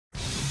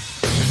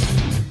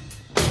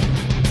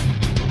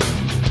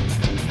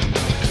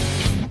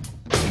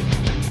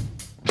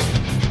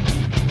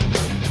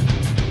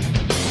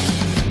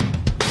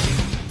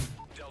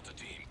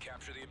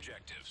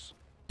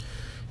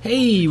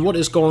Hey, what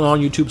is going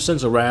on YouTube?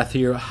 SInsOfWrath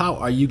here. How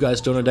are you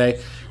guys doing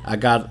today? I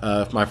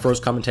got my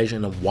first commentation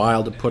in a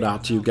while to put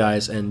out to you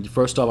guys, and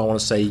first off I want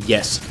to say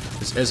yes,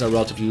 this is a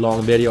relatively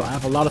long video. I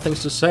have a lot of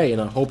things to say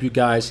and I hope you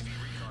guys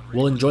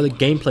will enjoy the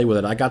gameplay with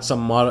it. I got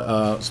some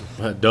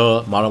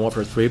Modern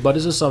Warfare 3, but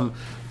this is some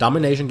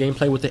domination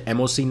gameplay with the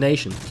MoC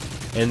Nation.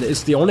 And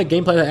it's the only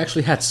gameplay I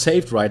actually had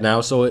saved right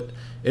now, so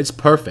it's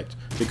perfect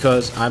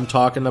because I'm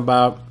going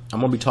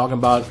to be talking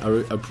about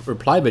a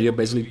reply video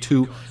basically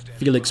to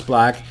Felix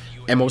Black,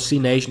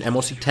 MoC Nation,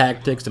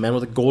 MoCTactics, the man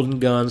with the golden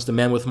guns, the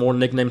man with more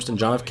nicknames than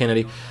John F.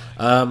 Kennedy.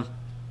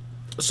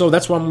 So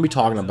that's what I'm going to be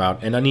talking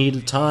about, and I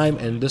needed time,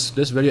 and this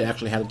video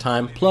actually had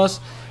time.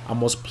 Plus, I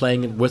was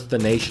playing it with the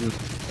nation,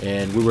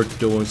 and we were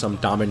doing some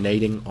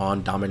dominating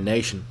on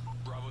domination.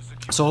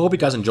 So I hope you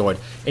guys enjoyed.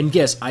 And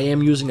yes, I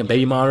am using a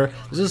baby monitor.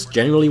 This is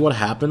generally what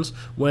happens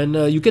when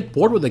you get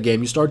bored with the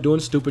game. You start doing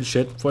stupid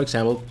shit. For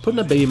example,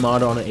 putting a baby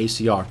monitor on an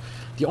ACR.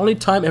 The only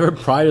time ever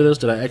prior to this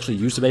that I actually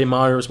used a baby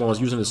monitor was when I was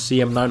using the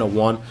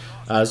CM901.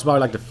 It's about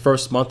like the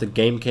first month the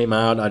game came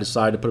out. I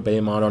decided to put a baby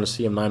monitor on the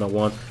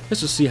CM901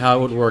 just to see how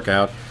it would work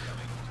out.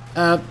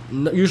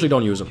 Usually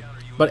don't use them.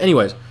 But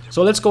anyways,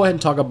 so let's go ahead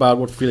and talk about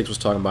what Felix was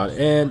talking about.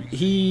 And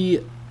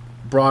he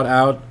brought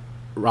out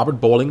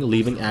Robert Bowling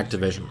leaving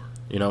Activision.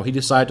 You know, he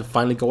decided to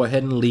finally go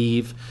ahead and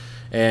leave,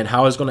 and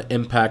how it's going to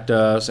impact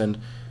us. And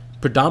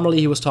predominantly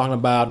he was talking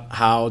about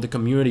how the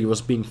community was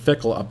being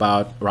fickle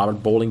about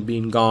Robert Bowling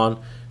being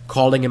gone,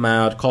 calling him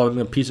out, calling him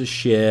a piece of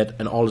shit,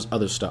 and all this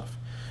other stuff.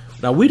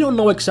 Now, we don't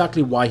know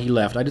exactly why he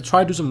left. I did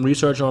try to do some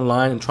research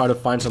online and try to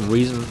find some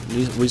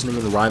reasoning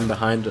and rhyme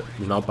behind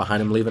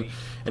him leaving,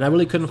 and I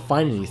really couldn't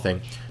find anything.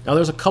 Now,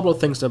 there's a couple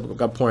of things that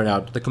got pointed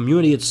out. The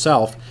community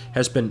itself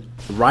has been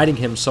riding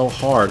him so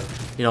hard.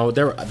 You know,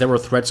 there were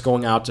threats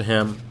going out to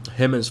him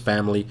and his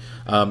family,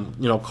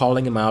 you know,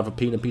 calling him out for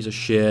being a piece of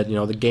shit. You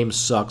know, the game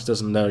sucks, this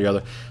and that or the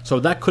other. So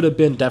that could have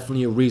been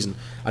definitely a reason.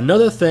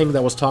 Another thing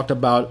that was talked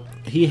about,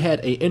 he had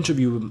an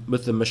interview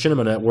with the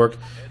Machinima Network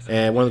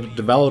and one of the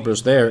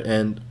developers there,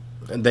 and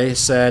they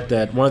said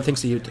that one of the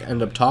things that he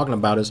ended up talking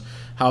about is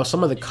how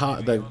some of the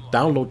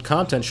download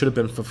content should have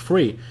been for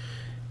free.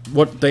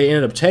 What they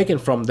ended up taking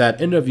from that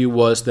interview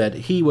was that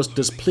he was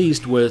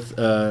displeased with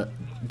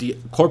the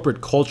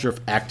corporate culture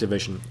of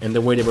Activision and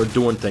the way they were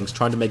doing things,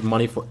 trying to make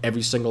money for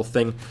every single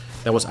thing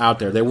that was out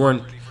there. They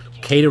weren't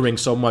catering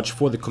so much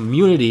for the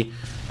community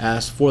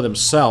as for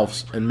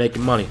themselves and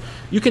making money.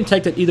 You can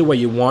take that either way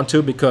you want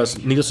to, because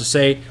needless to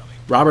say,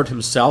 Robert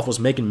himself was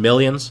making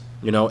millions.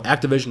 You know,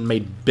 Activision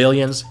made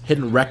billions,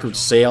 hitting record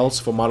sales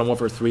for Modern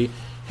Warfare 3,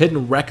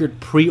 hitting record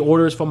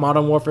pre-orders for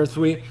Modern Warfare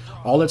 3.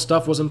 All that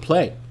stuff was in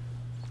play.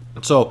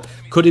 So,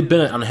 could he have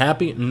been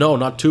unhappy? No,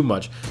 not too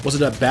much. Was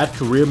it a bad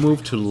career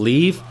move to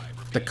leave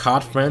the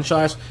COD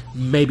franchise?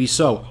 Maybe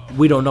so.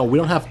 We don't know. We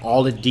don't have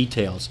all the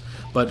details.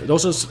 But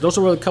those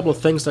are a couple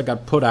of things that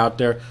got put out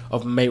there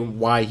of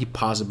why he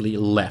possibly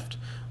left.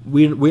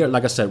 We are,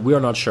 like I said, we are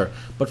not sure.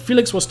 But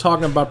Felix was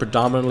talking about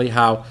predominantly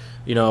how,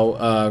 you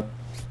know,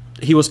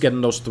 he was getting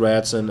those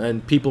threats,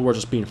 and people were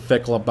just being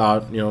fickle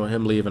about, you know,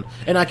 him leaving.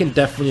 And I can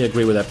definitely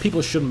agree with that.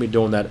 People shouldn't be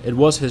doing that. It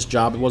was his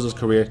job. It was his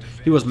career.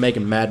 He was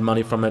making mad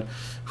money from it.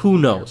 Who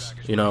knows?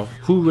 You know,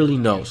 who really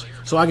knows?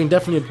 So I can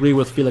definitely agree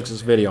with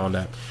Felix's video on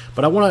that.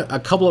 But I want a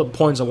couple of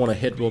points I want to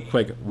hit real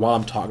quick while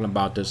I'm talking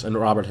about this and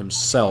Robert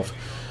himself.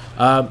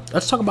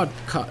 Let's talk about.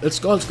 Let's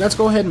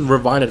go ahead and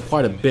rewind it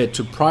quite a bit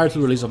to prior to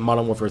the release of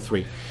Modern Warfare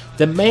 3.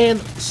 The man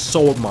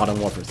sold Modern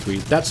Warfare 3.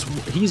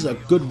 He's a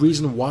good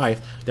reason why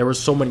there were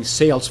so many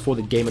sales for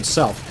the game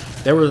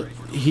itself.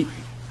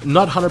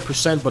 Not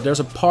 100%, but there's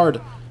a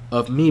part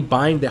of me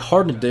buying the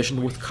Hardened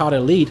Edition with COD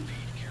Elite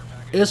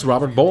is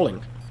Robert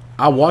Bowling.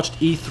 I watched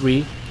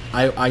E3.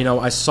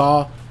 I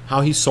saw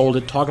how he sold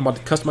it, talking about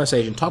the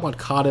customization, talking about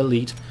COD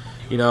Elite,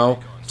 you know,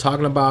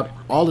 talking about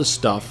all this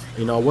stuff,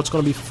 you know, what's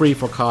going to be free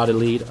for COD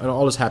Elite and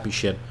all this happy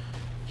shit.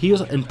 He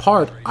was, in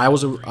part,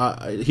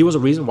 he was a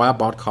reason why I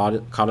bought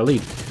COD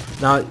Elite.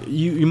 Now,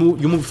 you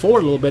move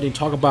forward a little bit and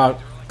talk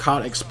about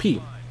COD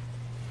XP.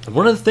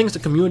 One of the things the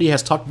community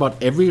has talked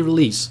about every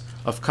release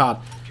of COD,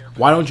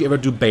 why don't you ever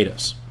do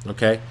betas,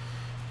 okay?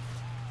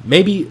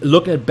 Maybe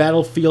looking at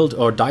Battlefield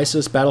or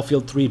DICE's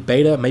Battlefield 3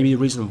 beta, maybe the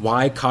reason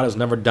why COD has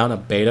never done a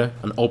beta,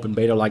 an open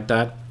beta like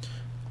that.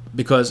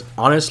 Because,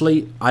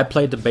 honestly, I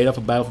played the beta for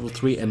Battlefield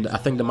 3, and I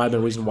think that might have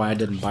been a reason why I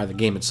didn't buy the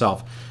game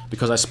itself.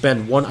 Because I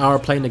spent 1 hour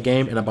playing the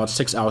game and about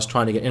 6 hours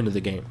trying to get into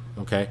the game,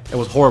 okay? It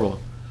was horrible.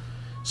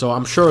 So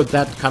I'm sure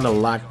that kind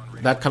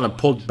of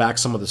pulled back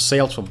some of the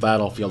sales from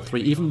Battlefield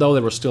 3, even though they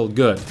were still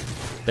good.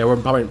 They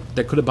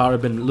could have probably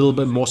been a little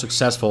bit more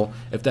successful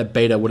if that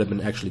beta would have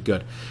been actually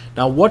good.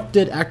 Now, what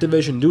did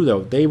Activision do,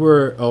 though? They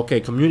were, okay,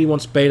 community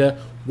wants beta,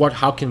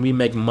 how can we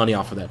make money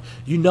off of that?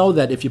 You know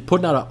that if you're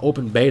putting out an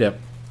open beta,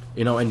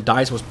 you know, and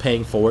DICE was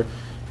paying for it,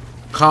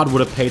 COD would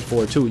have paid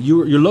for it too.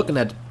 You're looking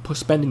at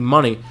spending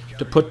money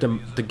to put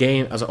the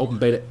game as an open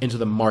beta into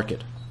the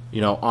market,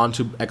 you know,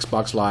 onto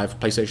Xbox Live,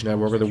 PlayStation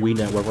Network, or the Wii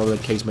Network, whatever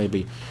the case may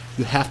be.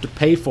 You have to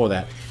pay for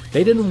that.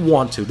 They didn't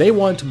want to. They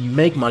wanted to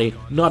make money,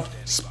 not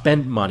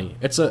spend money.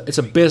 It's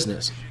a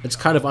business. It's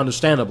kind of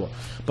understandable.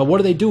 But what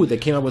did they do? They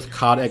came up with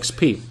COD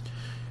XP.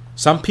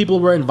 Some people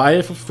were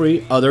invited for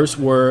free. Others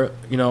were,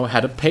 you know,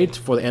 had to pay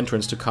for the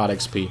entrance to COD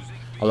XP.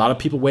 A lot of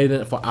people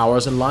waited for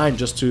hours in line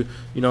just to,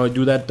 you know,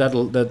 do that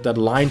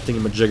line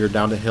thingamajigger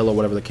down the hill or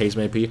whatever the case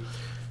may be.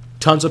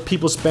 Tons of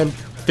people spent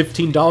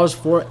 $15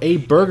 for a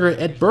burger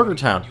at Burger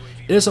Town.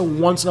 It is a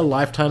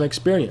once-in-a-lifetime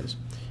experience.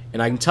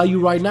 And I can tell you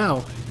right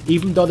now,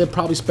 even though they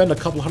probably spent a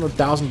couple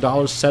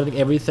 $100,000 setting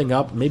everything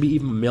up, maybe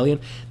even $1 million,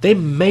 they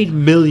made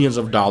millions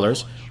of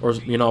dollars, or,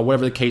 you know,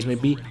 whatever the case may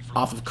be,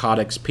 off of COD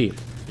XP,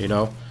 you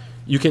know.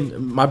 You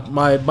can, my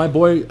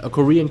boy, a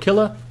Korean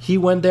killer, he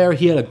went there,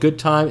 he had a good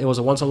time, it was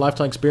a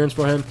once-in-a-lifetime experience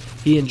for him,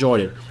 he enjoyed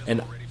it.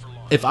 And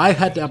if I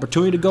had the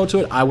opportunity to go to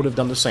it, I would have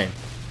done the same.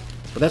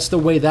 But that's the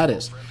way that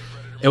is.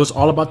 It was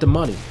all about the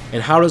money.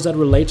 And how does that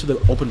relate to the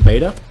open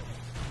beta?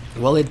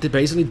 Well, it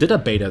basically did a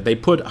beta. They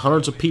put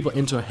hundreds of people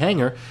into a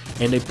hangar,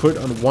 and they put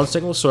it on one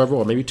single server,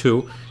 or maybe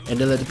two, and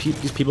they let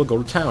these people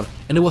go to town.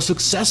 And it was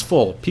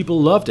successful.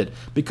 People loved it.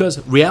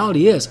 Because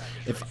reality is,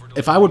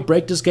 if I would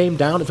break this game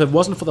down, if it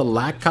wasn't for the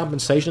lag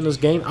compensation in this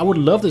game, I would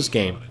love this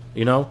game.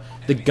 You know,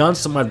 the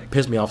guns might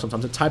piss me off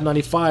sometimes. The Type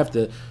 95,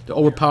 the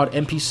overpowered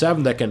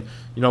MP7 that can,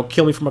 you know,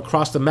 kill me from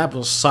across the map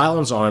with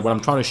silence on it when I'm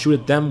trying to shoot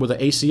at them with an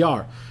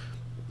ACR.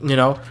 You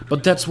know,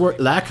 but that's where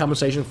lag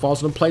compensation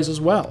falls into place as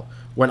well.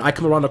 When I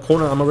come around the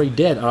corner, I'm already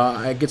dead.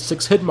 I get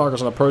 6 hit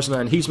markers on a person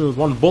and heats me with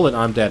 1 bullet,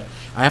 I'm dead.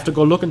 I have to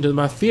go look into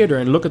my theater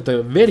and look at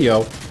the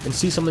video and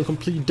see something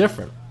completely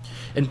different.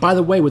 And by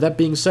the way, with that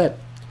being said,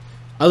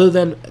 other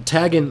than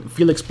tagging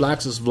Felix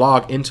Blackx's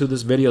vlog into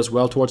this video as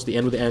well towards the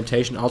end with the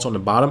annotation, also on the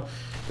bottom,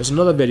 there's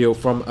another video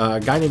from a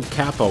guy named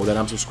Cappo that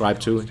I'm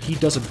subscribed to. He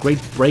does a great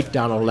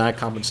breakdown on lag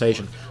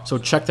compensation. So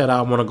check that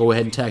out. I want to go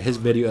ahead and tag his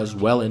video as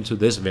well into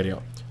this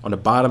video, on the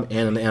bottom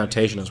and in the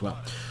annotation as well.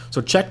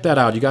 So check that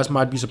out. You guys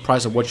might be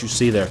surprised at what you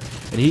see there.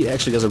 And he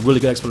actually does a really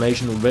good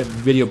explanation,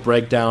 video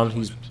breakdown.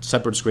 He's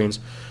separate screens.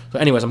 So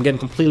anyways, I'm getting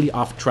completely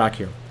off track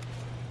here.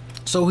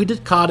 So he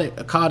did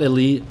COD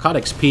Elite, COD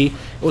XP.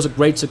 It was a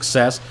great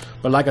success.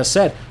 But like I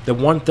said, the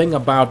one thing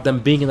about them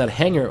being in that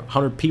hangar,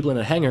 100 people in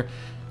that hangar,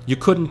 you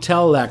couldn't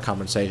tell lag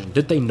compensation.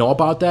 Did they know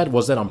about that?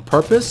 Was that on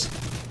purpose?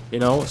 You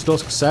know, still a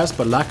success,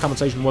 but lag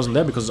compensation wasn't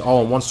there because it's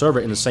all on one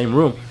server in the same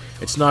room.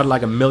 It's not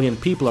like 1 million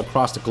people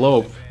across the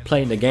globe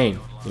playing the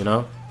game, you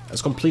know?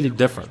 It's completely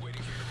different.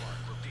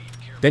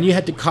 Then you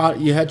had your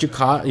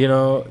COD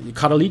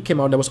Elite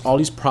came out, and there was all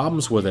these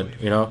problems with it,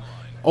 you know.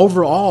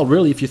 Overall,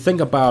 really, if you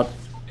think about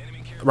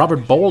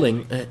Robert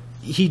Bowling,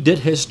 he did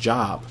his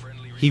job.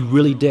 He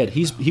really did.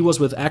 He was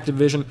with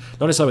Activision,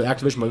 not necessarily with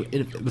Activision,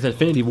 but with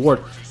Infinity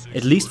Ward,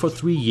 at least for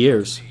 3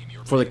 years.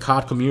 For the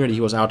COD community, he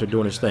was out there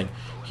doing his thing.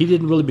 He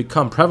didn't really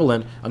become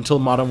prevalent until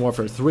Modern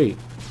Warfare 3.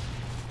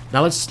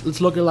 Now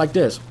let's look at it like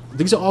this.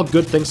 These are all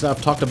good things that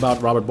I've talked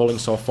about Robert Bowling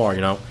so far,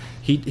 you know.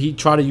 He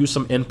tried to use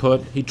some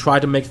input. He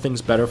tried to make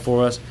things better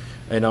for us,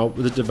 you know,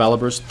 with the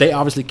developers. They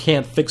obviously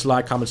can't fix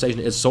lag compensation.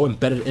 It's so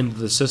embedded into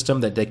the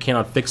system that they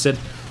cannot fix it.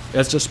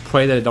 Let's just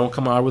pray that they don't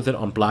come out with it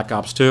on Black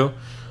Ops 2.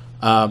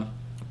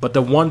 But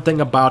the one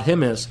thing about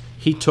him is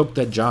he took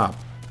that job.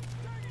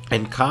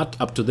 And COD,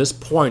 up to this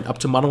point, up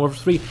to Modern Warfare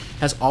 3,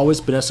 has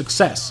always been a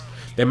success.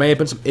 There may have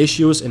been some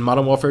issues in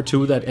Modern Warfare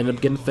 2 that ended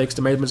up getting fixed.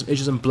 There may have been some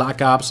issues in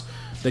Black Ops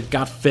that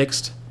got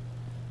fixed.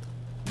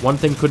 One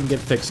thing couldn't get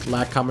fixed,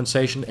 lag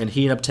compensation, and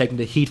he ended up taking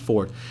the heat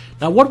for it.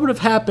 Now, what would have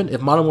happened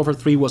if Modern Warfare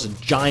 3 was a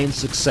giant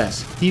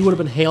success? He would have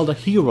been hailed a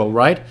hero,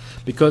 right?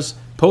 Because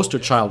poster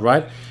child,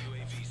 right?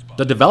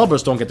 The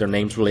developers don't get their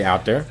names really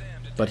out there,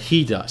 but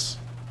he does.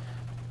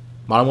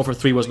 Modern Warfare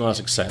 3 was not a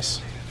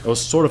success. It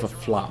was sort of a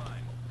flop.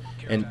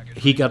 And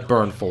he got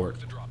burned for it,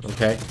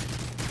 okay?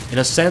 In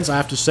a sense, I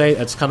have to say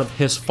it's kind of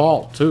his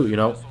fault too, you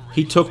know?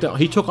 He took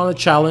on the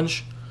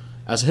challenge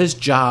as his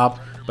job,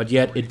 but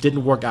yet it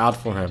didn't work out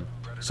for him.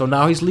 So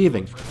now he's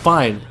leaving.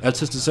 Fine, that's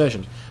his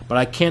decision. But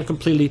I can't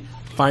completely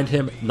find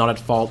him not at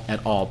fault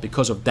at all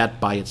because of that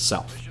by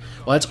itself.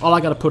 Well, that's all I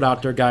got to put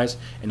out there, guys,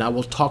 and I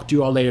will talk to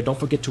you all later. Don't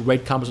forget to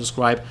rate, comment,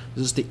 subscribe.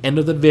 This is the end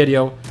of the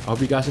video. I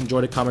hope you guys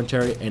enjoyed the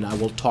commentary, and I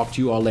will talk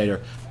to you all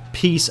later.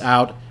 Peace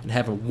out, and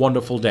have a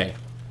wonderful day.